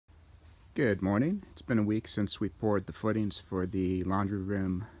Good morning. It's been a week since we poured the footings for the laundry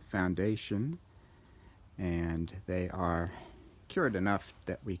room foundation, and they are cured enough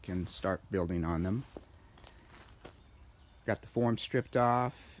that we can start building on them. Got the form stripped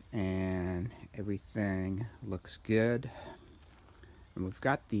off and everything looks good. And we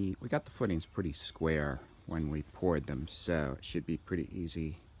got the footings pretty square when we poured them, so it should be pretty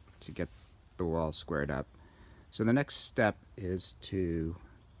easy to get the wall squared up. So the next step is to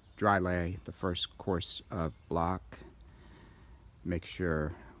dry lay the first course of block. Make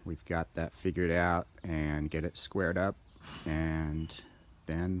sure we've got that figured out and get it squared up, and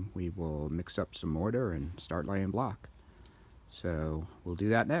then we will mix up some mortar and start laying block. So we'll do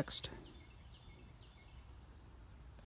that next.